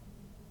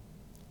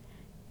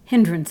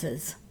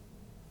Hindrances.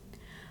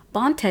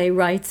 Bhante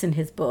writes in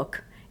his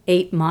book,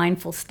 8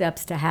 Mindful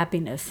Steps to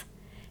Happiness,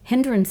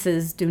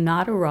 hindrances do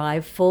not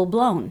arrive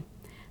full-blown.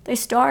 They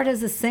start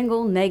as a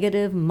single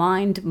negative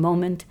mind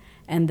moment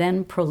and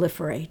then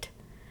proliferate.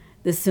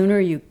 The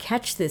sooner you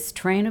catch this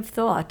train of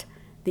thought,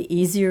 the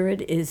easier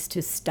it is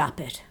to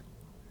stop it.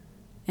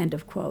 End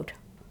of quote.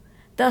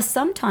 Thus,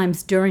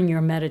 sometimes during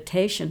your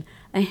meditation,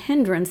 a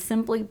hindrance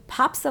simply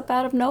pops up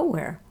out of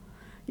nowhere.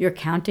 You're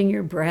counting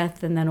your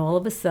breath, and then all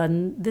of a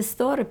sudden, this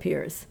thought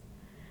appears.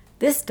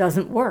 This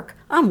doesn't work.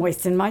 I'm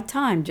wasting my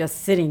time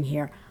just sitting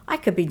here. I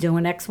could be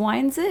doing X, Y,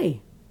 and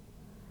Z.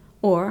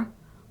 Or,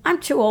 I'm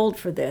too old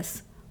for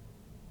this.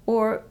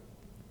 Or,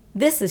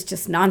 this is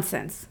just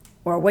nonsense,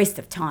 or a waste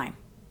of time.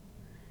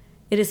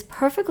 It is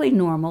perfectly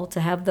normal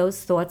to have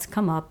those thoughts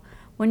come up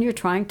when you're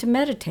trying to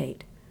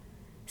meditate.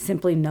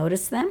 Simply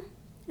notice them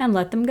and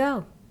let them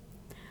go.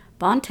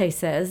 Bhante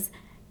says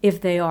if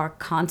they are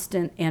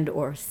constant and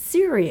or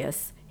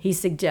serious, he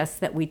suggests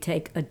that we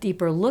take a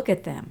deeper look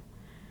at them.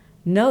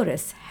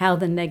 Notice how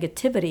the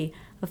negativity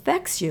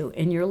affects you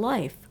in your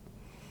life.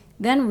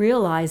 Then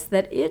realize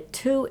that it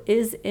too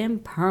is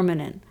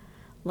impermanent,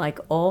 like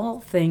all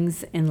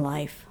things in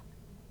life.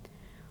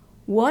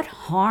 What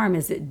harm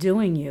is it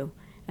doing you,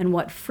 and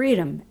what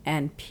freedom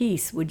and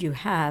peace would you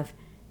have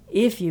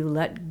if you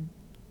let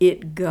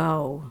it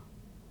go?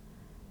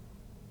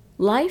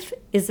 Life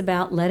is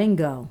about letting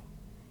go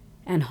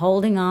and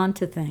holding on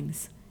to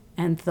things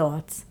and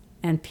thoughts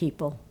and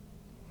people.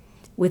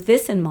 With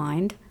this in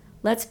mind,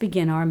 let's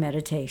begin our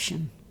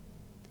meditation.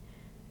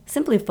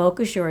 Simply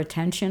focus your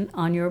attention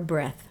on your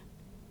breath,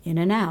 in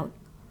and out.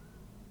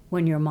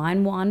 When your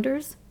mind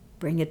wanders,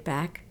 bring it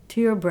back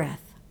to your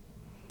breath.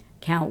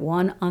 Count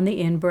 1 on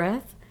the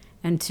in-breath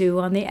and 2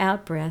 on the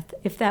out-breath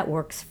if that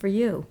works for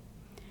you.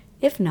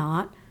 If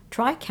not,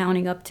 try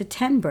counting up to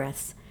 10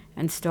 breaths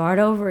and start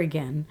over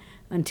again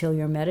until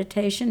your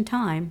meditation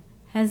time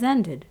has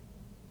ended.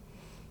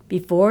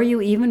 Before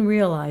you even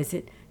realize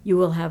it, you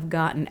will have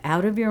gotten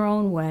out of your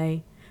own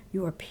way,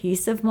 your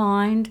peace of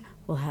mind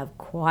will have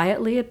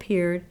quietly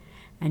appeared,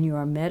 and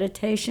your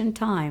meditation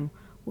time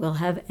will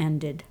have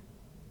ended.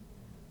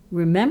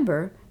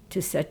 Remember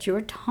to set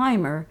your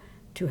timer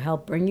to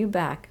help bring you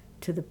back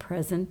to the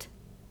present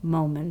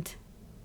moment.